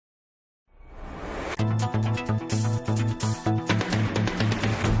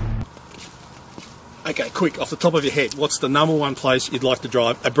Okay, quick, off the top of your head, what's the number one place you'd like to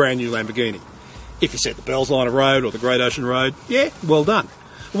drive a brand new Lamborghini? If you said the Bells Line Road or the Great Ocean Road, yeah, well done.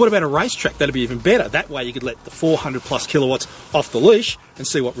 What about a racetrack? That'd be even better. That way you could let the 400 plus kilowatts off the leash and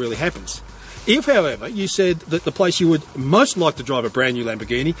see what really happens. If, however, you said that the place you would most like to drive a brand new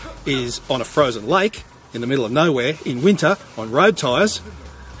Lamborghini is on a frozen lake in the middle of nowhere in winter on road tyres,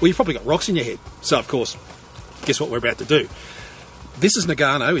 well, you've probably got rocks in your head. So, of course, guess what we're about to do? This is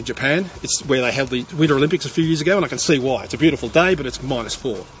Nagano in Japan. It's where they held the Winter Olympics a few years ago, and I can see why. It's a beautiful day, but it's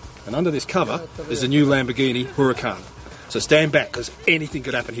 -4. And under this cover is the new Lamborghini Huracan. So stand back, because anything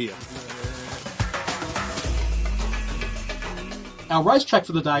could happen here. Our racetrack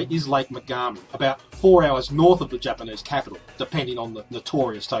for the day is Lake Megami, about 4 hours north of the Japanese capital, depending on the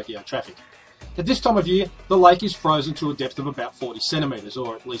notorious Tokyo traffic. At this time of year, the lake is frozen to a depth of about 40 centimetres,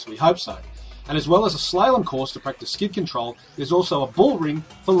 or at least we hope so. And as well as a slalom course to practice skid control, there's also a bull ring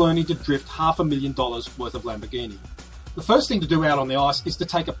for learning to drift $500,000 worth of Lamborghini. The first thing to do out on the ice is to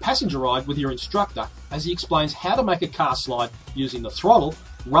take a passenger ride with your instructor as he explains how to make a car slide using the throttle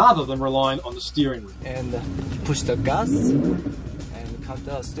rather than relying on the steering wheel. And push the gas, and cut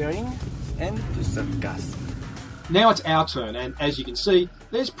the steering, and push the gas. Now it's our turn, and as you can see,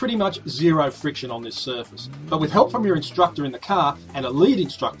 there's pretty much zero friction on this surface. But with help from your instructor in the car and a lead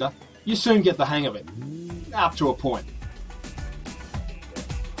instructor, you soon get the hang of it. Up to a point.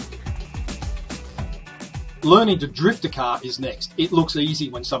 Learning to drift a car is next. It looks easy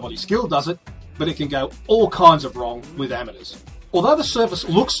when somebody skilled does it, but it can go all kinds of wrong with amateurs. Although the surface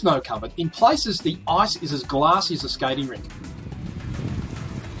looks snow-covered, in places the ice is as glassy as a skating rink.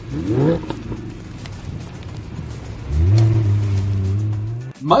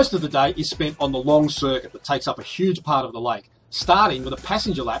 Most of the day is spent on the long circuit that takes up a huge part of the lake, starting with a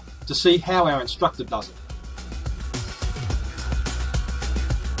passenger lap to see how our instructor does it.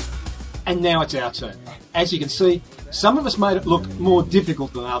 And now it's our turn. As you can see, some of us made it look more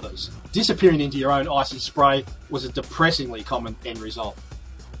difficult than others. Disappearing into your own icy spray was a depressingly common end result.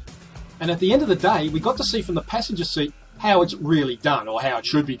 And at the end of the day, we got to see from the passenger seat how it's really done, or how it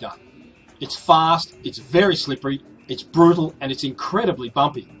should be done. It's fast, it's very slippery, it's brutal, and it's incredibly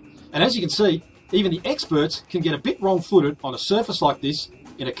bumpy. And as you can see, even the experts can get a bit wrong-footed on a surface like this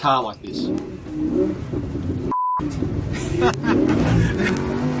in a car like this.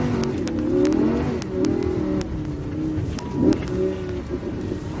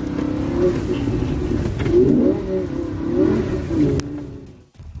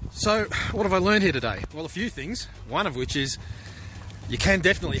 So, what have I learned here today? Well, a few things, one of which is you can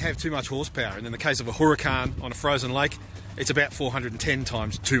definitely have too much horsepower, and in the case of a Huracan on a frozen lake, it's about 410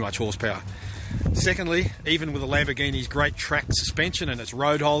 times too much horsepower. Secondly, even with a Lamborghini's great track suspension and its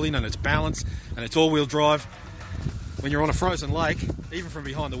road holding and its balance and its all-wheel drive, when you're on a frozen lake, even from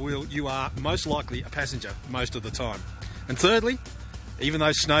behind the wheel, you are most likely a passenger most of the time. And thirdly, even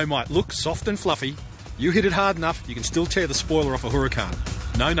though snow might look soft and fluffy, you hit it hard enough, you can still tear the spoiler off a Huracan.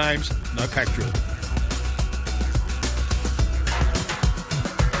 No names, no pack drill.